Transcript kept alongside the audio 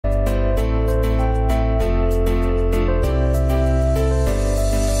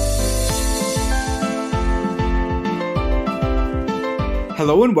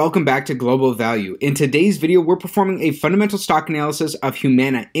Hello and welcome back to Global Value. In today's video, we're performing a fundamental stock analysis of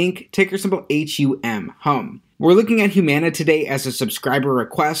Humana Inc., ticker symbol HUM. We're looking at Humana today as a subscriber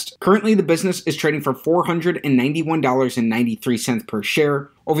request. Currently, the business is trading for $491.93 per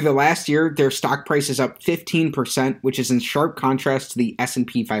share. Over the last year, their stock price is up 15%, which is in sharp contrast to the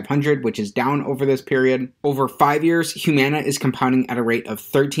S&P 500, which is down over this period. Over 5 years, Humana is compounding at a rate of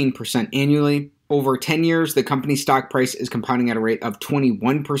 13% annually. Over 10 years, the company's stock price is compounding at a rate of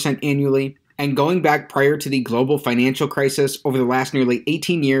 21% annually. And going back prior to the global financial crisis, over the last nearly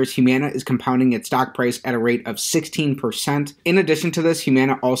 18 years, Humana is compounding its stock price at a rate of 16%. In addition to this,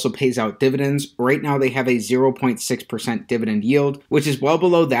 Humana also pays out dividends. Right now, they have a 0.6% dividend yield, which is well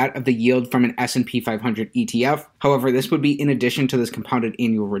below that of the yield from an S&P 500 ETF. However, this would be in addition to this compounded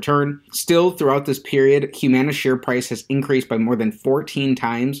annual return. Still, throughout this period, Humana's share price has increased by more than 14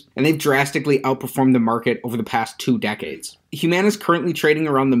 times, and they've drastically outperformed the market over the past 2 decades. Humana is currently trading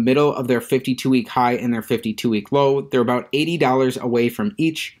around the middle of their 52-week high and their 52-week low. They're about $80 away from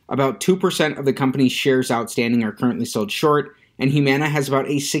each. About 2% of the company's shares outstanding are currently sold short, and Humana has about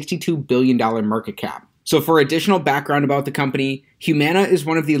a $62 billion market cap. So for additional background about the company, Humana is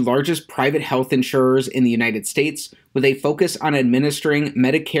one of the largest private health insurers in the United States, with a focus on administering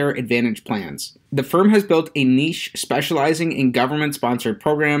Medicare Advantage plans. The firm has built a niche specializing in government-sponsored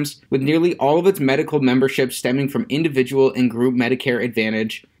programs, with nearly all of its medical membership stemming from individual and group Medicare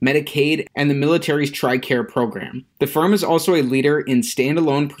Advantage, Medicaid, and the military's TRICARE program. The firm is also a leader in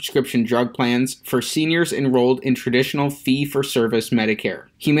standalone prescription drug plans for seniors enrolled in traditional fee-for-service Medicare.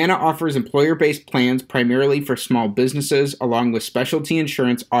 Humana offers employer-based plans primarily for small businesses, along with specialty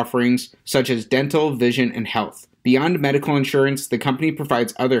insurance offerings such as dental, vision, and health. Beyond medical insurance, the company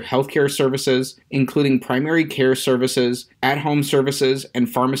provides other healthcare services, including primary care services, at-home services, and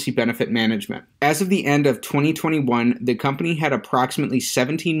pharmacy benefit management. As of the end of 2021, the company had approximately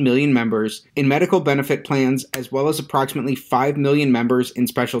 17 million members in medical benefit plans, as well as approximately 5 million members in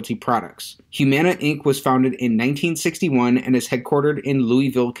specialty products. Humana Inc. was founded in 1961 and is headquartered in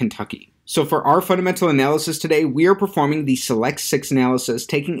Louisville, Kentucky. So for our fundamental analysis today, we are performing the Select 6 analysis,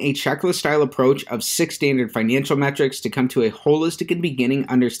 taking a checklist-style approach of 6 standard financial metrics to come to a holistic and beginning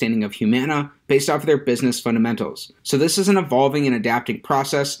understanding of Humana based off of their business fundamentals. So this is an evolving and adapting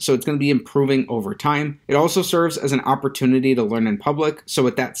process, so it's going to be improving over time. It also serves as an opportunity to learn in public. So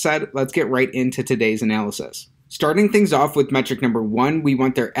with that said, let's get right into today's analysis. Starting things off with metric number 1, we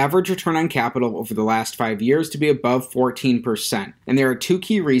want their average return on capital over the last 5 years to be above 14%. And there are 2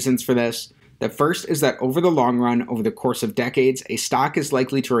 key reasons for this. The first is that over the long run, over the course of decades, a stock is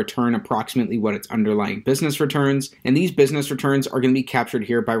likely to return approximately what its underlying business returns, and these business returns are going to be captured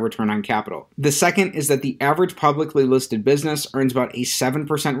here by return on capital. The second is that the average publicly listed business earns about a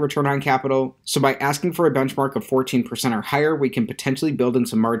 7% return on capital, so by asking for a benchmark of 14% or higher, we can potentially build in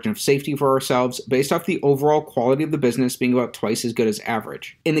some margin of safety for ourselves based off the overall quality of the business being about twice as good as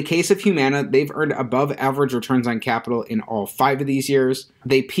average. In the case of Humana, they've earned above average returns on capital in all 5 of these years.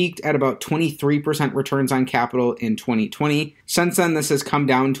 They peaked at about 23% returns on capital in 2020. Since then, this has come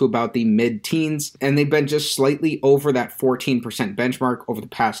down to about the mid-teens, and they've been just slightly over that 14% benchmark over the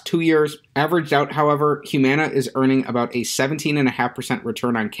past 2 years. Averaged out, however, Humana is earning about a 17.5%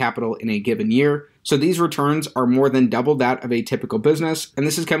 return on capital in a given year. So these returns are more than double that of a typical business, and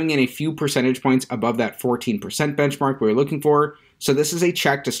this is coming in a few percentage points above that 14% benchmark we were looking for. So this is a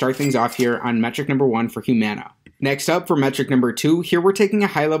check to start things off here on metric number 1 for Humana. Next up, for metric number 2, here we're taking a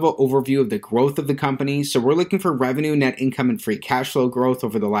high-level overview of the growth of the company. So we're looking for revenue, net income, and free cash flow growth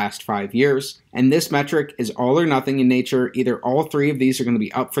over the last 5 years. And this metric is all or nothing in nature. Either all 3 of these are going to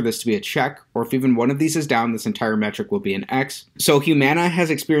be up for this to be a check, or if even one of these is down, this entire metric will be an X. So Humana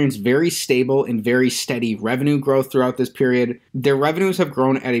has experienced very stable and very steady revenue growth throughout this period. Their revenues have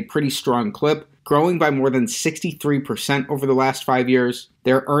grown at a pretty strong clip, growing by more than 63% over the last 5 years.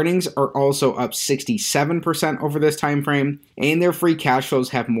 Their earnings are also up 67% over this time frame, and their free cash flows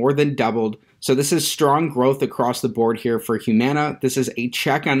have more than doubled. So this is strong growth across the board here for Humana. This is a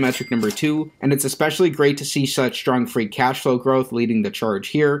check on metric number 2, and it's especially great to see such strong free cash flow growth leading the charge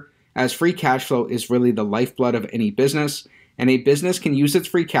here, as free cash flow is really the lifeblood of any business. And a business can use its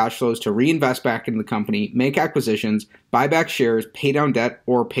free cash flows to reinvest back into the company, make acquisitions, buy back shares, pay down debt,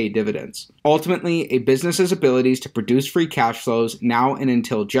 or pay dividends. Ultimately, a business's abilities to produce free cash flows now and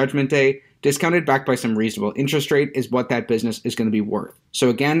until Judgment Day, discounted back by some reasonable interest rate, is what that business is going to be worth. So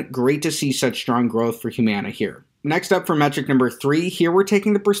again, great to see such strong growth for Humana here. Next up for metric number 3, here we're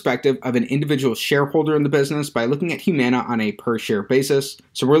taking the perspective of an individual shareholder in the business by looking at Humana on a per share basis.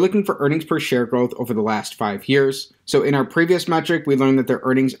 So we're looking for earnings per share growth over the last 5 years. So in our previous metric, we learned that their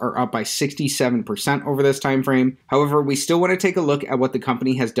earnings are up by 67% over this time frame. However, we still want to take a look at what the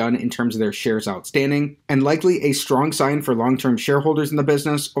company has done in terms of their shares outstanding. And likely a strong sign for long-term shareholders in the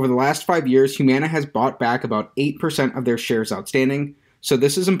business, over the last 5 years, Humana has bought back about 8% of their shares outstanding. So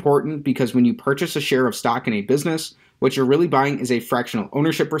this is important because when you purchase a share of stock in a business, what you're really buying is a fractional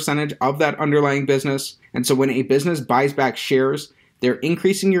ownership percentage of that underlying business. And so when a business buys back shares, they're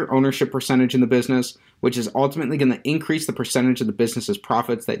increasing your ownership percentage in the business, which is ultimately going to increase the percentage of the business's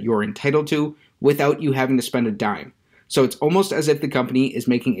profits that you're entitled to without you having to spend a dime. So it's almost as if the company is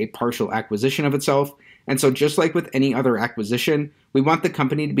making a partial acquisition of itself. And so just like with any other acquisition, we want the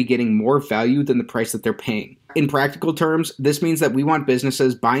company to be getting more value than the price that they're paying. In practical terms, this means that we want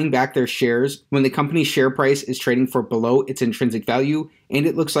businesses buying back their shares when the company's share price is trading for below its intrinsic value and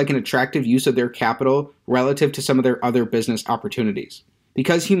it looks like an attractive use of their capital relative to some of their other business opportunities.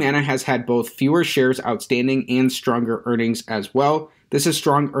 Because Humana has had both fewer shares outstanding and stronger earnings as well, this is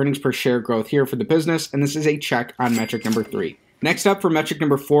strong earnings per share growth here for the business, and this is a check on metric number 3. Next up for metric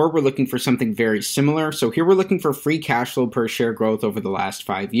number 4, we're looking for something very similar. So here we're looking for free cash flow per share growth over the last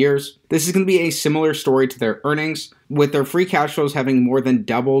 5 years. This is going to be a similar story to their earnings, with their free cash flows having more than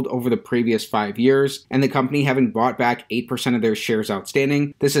doubled over the previous 5 years, and the company having bought back 8% of their shares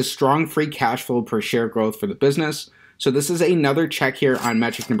outstanding. This is strong free cash flow per share growth for the business. So this is another check here on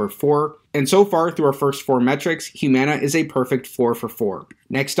metric number 4. And so far through our first 4 metrics, Humana is a perfect 4 for 4.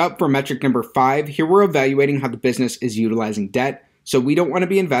 Next up for metric number 5, here we're evaluating how the business is utilizing debt. So we don't want to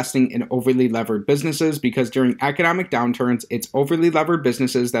be investing in overly levered businesses because during economic downturns, it's overly levered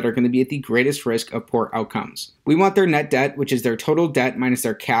businesses that are going to be at the greatest risk of poor outcomes. We want their net debt, which is their total debt minus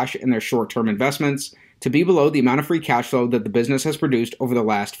their cash and their short-term investments, to be below the amount of free cash flow that the business has produced over the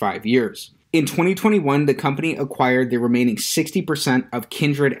last 5 years. In 2021, the company acquired the remaining 60% of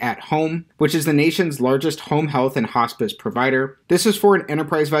Kindred at Home, which is the nation's largest home health and hospice provider. This is for an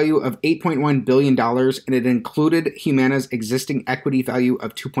enterprise value of $8.1 billion, and it included Humana's existing equity value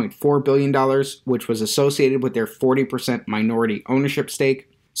of $2.4 billion, which was associated with their 40% minority ownership stake.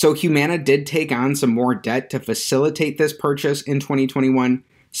 So Humana did take on some more debt to facilitate this purchase in 2021.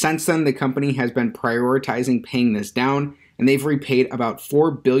 Since then, the company has been prioritizing paying this down, and they've repaid about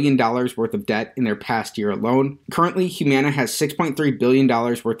 $4 billion worth of debt in their past year alone. Currently, Humana has $6.3 billion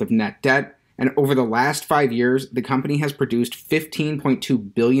worth of net debt, and over the last 5 years, the company has produced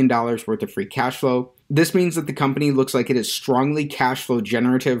 $15.2 billion worth of free cash flow. This means that the company looks like it is strongly cash flow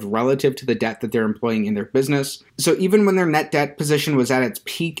generative relative to the debt that they're employing in their business. So even when their net debt position was at its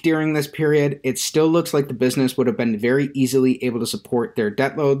peak during this period, it still looks like the business would have been very easily able to support their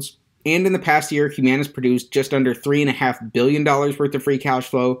debt loads. And in the past year, Humana's produced just under $3.5 billion worth of free cash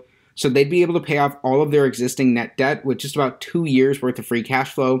flow, so they'd be able to pay off all of their existing net debt with just about 2 years worth of free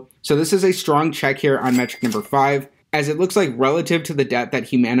cash flow. So this is a strong check here on metric number 5, as it looks like relative to the debt that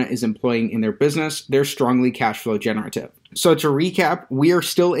Humana is employing in their business, they're strongly cash flow generative. So to recap, we are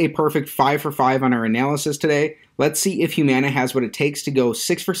still a perfect 5 for 5 on our analysis today. Let's see if Humana has what it takes to go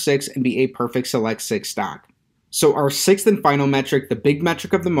 6 for 6 and be a perfect select 6 stock. So our 6th and final metric, the big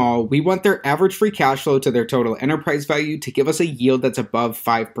metric of them all, we want their average free cash flow to their total enterprise value to give us a yield that's above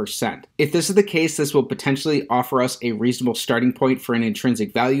 5%. If this is the case, this will potentially offer us a reasonable starting point for an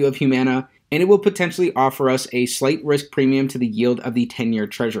intrinsic value of Humana, and it will potentially offer us a slight risk premium to the yield of the 10-year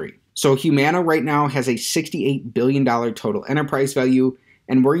treasury. So Humana right now has a $68 billion total enterprise value,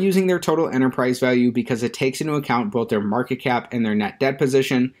 and we're using their total enterprise value because it takes into account both their market cap and their net debt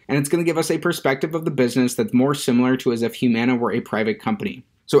position, and it's going to give us a perspective of the business that's more similar to as if Humana were a private company.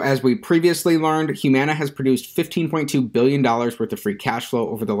 So as we previously learned, Humana has produced $15.2 billion worth of free cash flow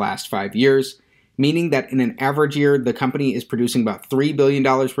over the last 5 years, meaning that in an average year, the company is producing about $3 billion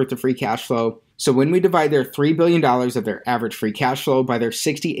worth of free cash flow. So when we divide their $3 billion of their average free cash flow by their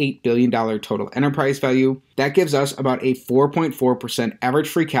 $68 billion total enterprise value, that gives us about a 4.4% average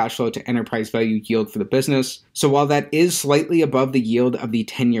free cash flow to enterprise value yield for the business. So while that is slightly above the yield of the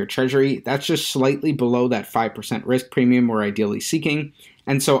 10-year treasury, that's just slightly below that 5% risk premium we're ideally seeking.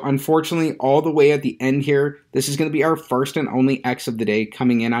 And so unfortunately, all the way at the end here, this is going to be our first and only X of the day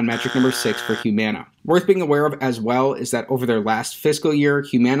coming in on metric number 6 for Humana. Worth being aware of as well is that over their last fiscal year,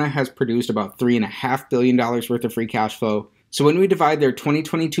 Humana has produced about $3.5 billion worth of free cash flow. So when we divide their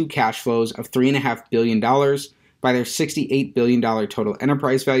 2022 cash flows of $3.5 billion by their $68 billion total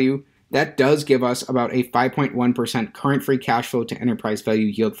enterprise value, that does give us about a 5.1% current free cash flow to enterprise value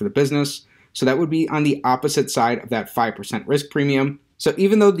yield for the business. So that would be on the opposite side of that 5% risk premium. So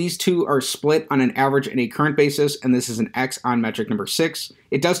even though these two are split on an average and a current basis, and this is an X on metric number 6,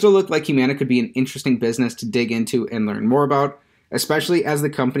 it does still look like Humana could be an interesting business to dig into and learn more about, especially as the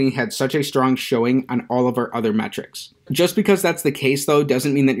company had such a strong showing on all of our other metrics. Just because that's the case, though,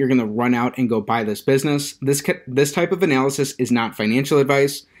 doesn't mean that you're going to run out and go buy this business. This type of analysis is not financial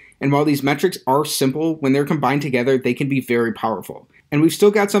advice, and while these metrics are simple, when they're combined together, they can be very powerful. And we've still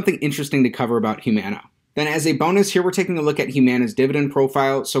got something interesting to cover about Humana. Then as a bonus, here we're taking a look at Humana's dividend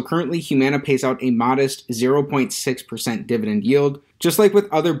profile. So currently, Humana pays out a modest 0.6% dividend yield. Just like with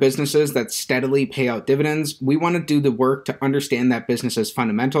other businesses that steadily pay out dividends, we want to do the work to understand that business's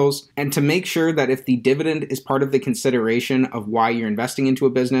fundamentals and to make sure that if the dividend is part of the consideration of why you're investing into a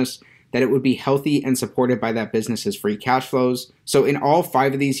business, that it would be healthy and supported by that business's free cash flows. So in all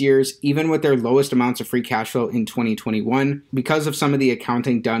 5 of these years, even with their lowest amounts of free cash flow in 2021, because of some of the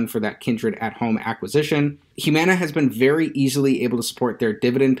accounting done for that Kindred at Home acquisition, Humana has been very easily able to support their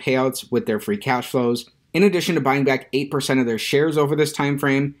dividend payouts with their free cash flows. In addition to buying back 8% of their shares over this time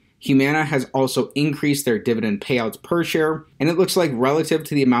frame, Humana has also increased their dividend payouts per share, and it looks like relative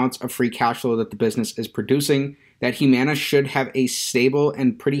to the amounts of free cash flow that the business is producing, that Humana should have a stable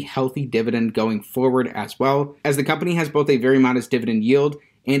and pretty healthy dividend going forward as well, as the company has both a very modest dividend yield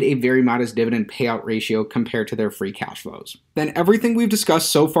and a very modest dividend payout ratio compared to their free cash flows. Then everything we've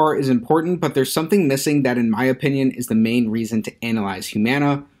discussed so far is important, but there's something missing that in my opinion is the main reason to analyze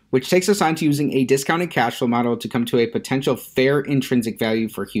Humana, which takes us on to using a discounted cash flow model to come to a potential fair intrinsic value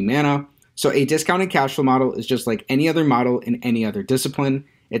for Humana. So a discounted cash flow model is just like any other model in any other discipline.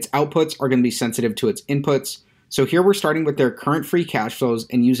 Its outputs are going to be sensitive to its inputs. So here we're starting with their current free cash flows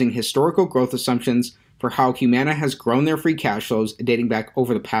and using historical growth assumptions for how Humana has grown their free cash flows dating back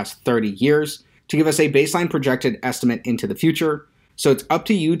over the past 30 years to give us a baseline projected estimate into the future. So it's up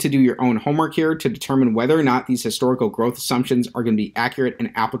to you to do your own homework here to determine whether or not these historical growth assumptions are going to be accurate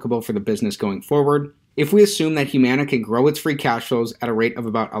and applicable for the business going forward. If we assume that Humana can grow its free cash flows at a rate of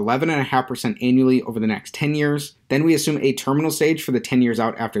about 11.5% annually over the next 10 years, then we assume a terminal stage for the 10 years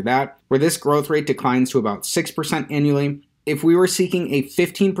out after that, where this growth rate declines to about 6% annually. If we were seeking a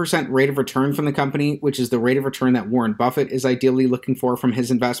 15% rate of return from the company, which is the rate of return that Warren Buffett is ideally looking for from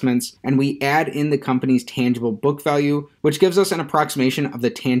his investments, and we add in the company's tangible book value, which gives us an approximation of the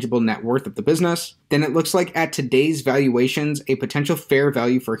tangible net worth of the business, then it looks like at today's valuations, a potential fair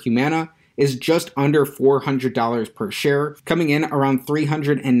value for Humana is just under $400 per share, coming in around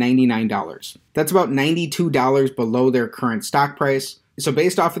 $399. That's about $92 below their current stock price. So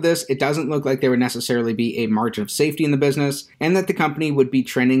based off of this, it doesn't look like there would necessarily be a margin of safety in the business, and that the company would be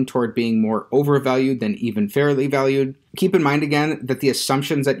trending toward being more overvalued than even fairly valued. Keep in mind again that the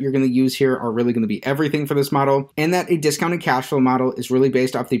assumptions that you're going to use here are really going to be everything for this model, and that a discounted cash flow model is really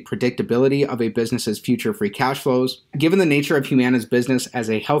based off the predictability of a business's future free cash flows. Given the nature of Humana's business as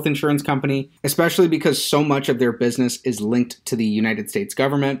a health insurance company, especially because so much of their business is linked to the United States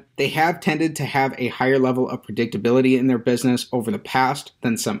government, they have tended to have a higher level of predictability in their business over the past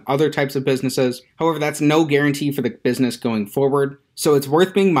than some other types of businesses. However, that's no guarantee for the business going forward. So it's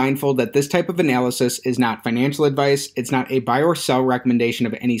worth being mindful that this type of analysis is not financial advice, it's not a buy or sell recommendation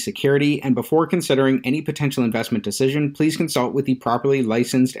of any security, and before considering any potential investment decision, please consult with the properly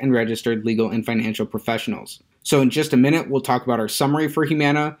licensed and registered legal and financial professionals. So in just a minute, we'll talk about our summary for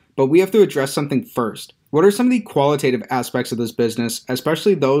Humana, but we have to address something first. What are some of the qualitative aspects of this business,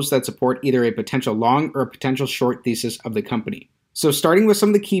 especially those that support either a potential long or a potential short thesis of the company? So starting with some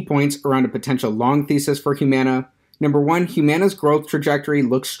of the key points around a potential long thesis for Humana. Number 1, Humana's growth trajectory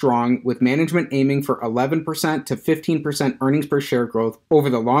looks strong, with management aiming for 11% to 15% earnings per share growth over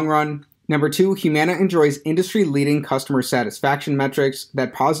the long run. Number 2, Humana enjoys industry-leading customer satisfaction metrics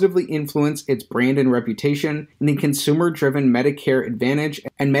that positively influence its brand and reputation in the consumer-driven Medicare Advantage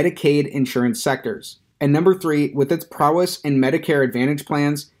and Medicaid insurance sectors. And number 3, with its prowess in Medicare Advantage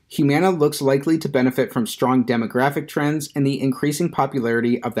plans, Humana looks likely to benefit from strong demographic trends and the increasing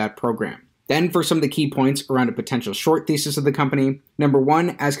popularity of that program. Then for some of the key points around a potential short thesis of the company. Number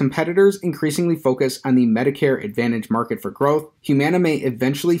 1, as competitors increasingly focus on the Medicare Advantage market for growth, Humana may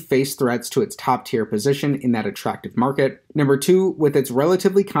eventually face threats to its top-tier position in that attractive market. Number 2, with its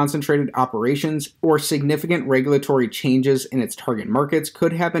relatively concentrated operations or significant regulatory changes in its target markets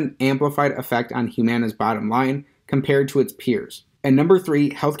could have an amplified effect on Humana's bottom line compared to its peers. And number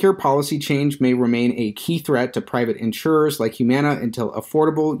 3, healthcare policy change may remain a key threat to private insurers like Humana until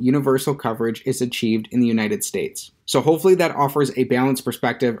affordable, universal coverage is achieved in the United States. So hopefully that offers a balanced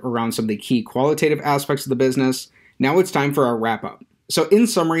perspective around some of the key qualitative aspects of the business. Now it's time for our wrap-up. So in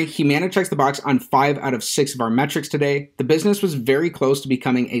summary, Humana checks the box on 5 out of 6 of our metrics today. The business was very close to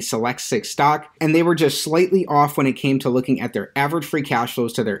becoming a select 6 stock, and they were just slightly off when it came to looking at their average free cash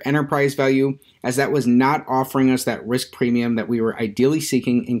flows to their enterprise value, as that was not offering us that risk premium that we were ideally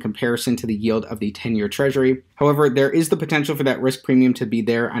seeking in comparison to the yield of the 10-year treasury. However, there is the potential for that risk premium to be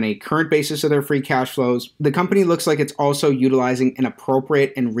there on a current basis of their free cash flows. The company looks like it's also utilizing an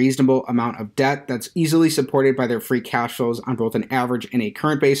appropriate and reasonable amount of debt that's easily supported by their free cash flows on both an average and a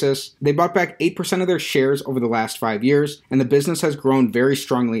current basis. They bought back 8% of their shares over the last 5 years, and the business has grown very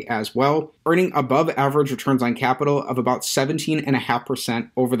strongly as well, earning above average returns on capital of about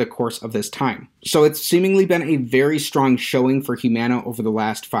 17.5% over the course of this time. So it's seemingly been a very strong showing for Humana over the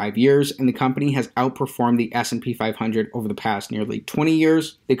last 5 years, and the company has outperformed the S&P 500 over the past nearly 20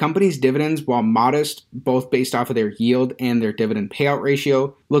 years. The company's dividends, while modest, both based off of their yield and their dividend payout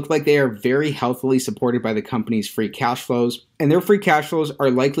ratio, look like they are very healthily supported by the company's free cash flows, and their free cash flows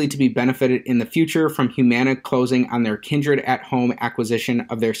are likely to be benefited in the future from Humana closing on their Kindred at Home acquisition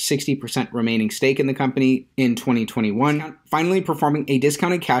of their 60% remaining stake in the company in 2021. Finally, performing a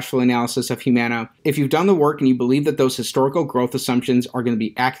discounted cash flow analysis of Humana. If you've done the work and you believe that those historical growth assumptions are going to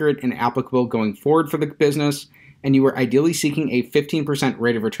be accurate and applicable going forward for the business, and you were ideally seeking a 15%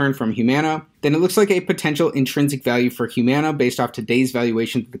 rate of return from Humana, then it looks like a potential intrinsic value for Humana based off today's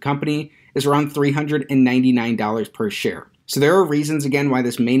valuation of the company is around $399 per share. So there are reasons, again, why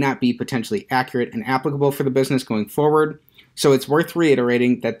this may not be potentially accurate and applicable for the business going forward. So it's worth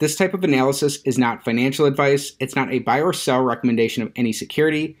reiterating that this type of analysis is not financial advice, it's not a buy or sell recommendation of any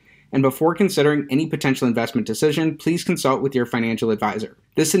security, and before considering any potential investment decision, please consult with your financial advisor.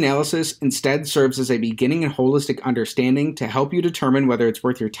 This analysis instead serves as a beginning and holistic understanding to help you determine whether it's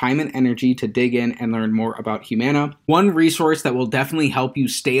worth your time and energy to dig in and learn more about Humana. One resource that will definitely help you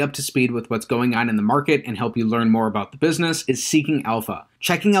stay up to speed with what's going on in the market and help you learn more about the business is Seeking Alpha.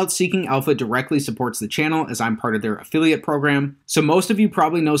 Checking out Seeking Alpha directly supports the channel as I'm part of their affiliate program. So most of you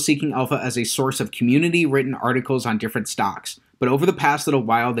probably know Seeking Alpha as a source of community-written articles on different stocks. But over the past little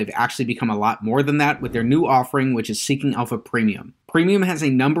while, they've actually become a lot more than that with their new offering, which is Seeking Alpha Premium. Premium has a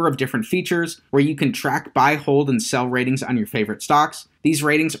number of different features where you can track buy, hold, and sell ratings on your favorite stocks. These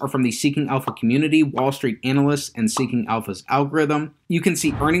ratings are from the Seeking Alpha community, Wall Street analysts, and Seeking Alpha's algorithm. You can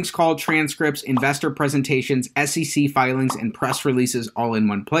see earnings call transcripts, investor presentations, SEC filings, and press releases all in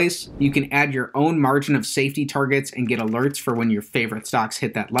one place. You can add your own margin of safety targets and get alerts for when your favorite stocks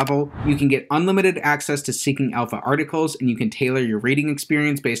hit that level. You can get unlimited access to Seeking Alpha articles, and you can tailor your reading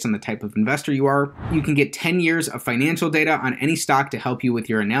experience based on the type of investor you are. You can get 10 years of financial data on any stock to help you with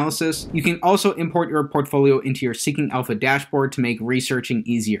your analysis. You can also import your portfolio into your Seeking Alpha dashboard to make researching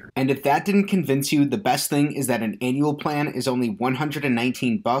easier. And if that didn't convince you, the best thing is that an annual plan is only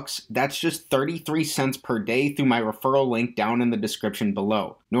 $119. That's just 33 cents per day through my referral link down in the description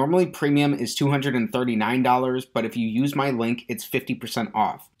below. Normally premium is $239, but if you use my link, it's 50%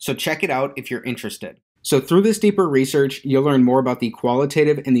 off. So check it out if you're interested. So through this deeper research, you'll learn more about the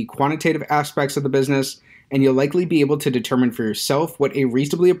qualitative and the quantitative aspects of the business, and you'll likely be able to determine for yourself what a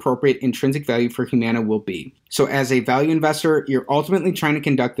reasonably appropriate intrinsic value for Humana will be. So as a value investor, you're ultimately trying to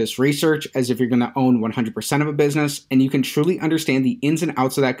conduct this research as if you're going to own 100% of a business, and you can truly understand the ins and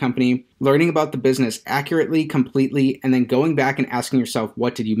outs of that company, learning about the business accurately, completely, and then going back and asking yourself,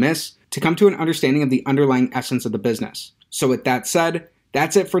 what did you miss, to come to an understanding of the underlying essence of the business. So with that said,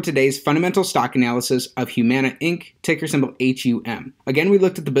 that's it for today's fundamental stock analysis of Humana Inc., ticker symbol HUM. Again, we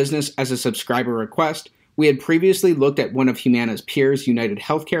looked at the business as a subscriber request. We had previously looked at one of Humana's peers, United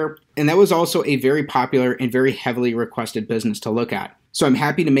Healthcare, and that was also a very popular and very heavily requested business to look at. So I'm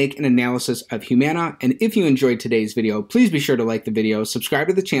happy to make an analysis of Humana, and if you enjoyed today's video, please be sure to like the video, subscribe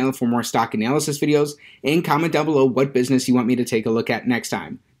to the channel for more stock analysis videos, and comment down below what business you want me to take a look at next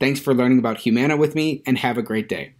time. Thanks for learning about Humana with me, and have a great day.